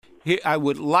I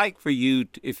would like for you,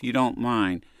 if you don't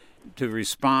mind, to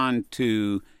respond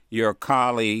to your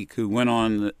colleague who went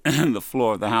on the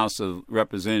floor of the House of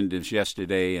Representatives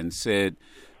yesterday and said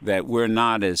that we're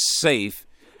not as safe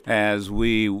as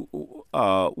we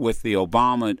with the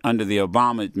under the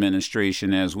Obama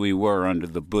administration as we were under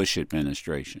the Bush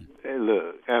administration. Hey,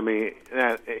 look, I mean,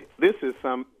 this is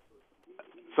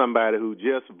somebody who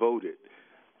just voted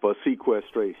for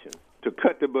sequestration, to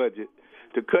cut the budget,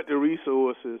 to cut the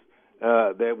resources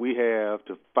that we have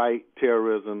to fight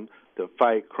terrorism, to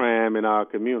fight crime in our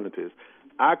communities.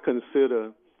 I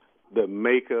consider the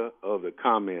maker of the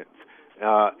comments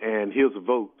and his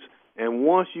votes. And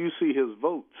once you see his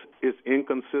votes, it's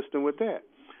inconsistent with that.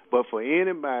 But for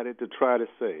anybody to try to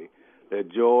say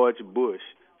that George Bush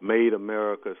made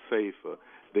America safer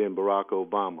than Barack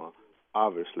Obama,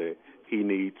 obviously he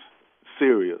needs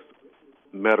serious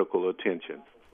medical attention.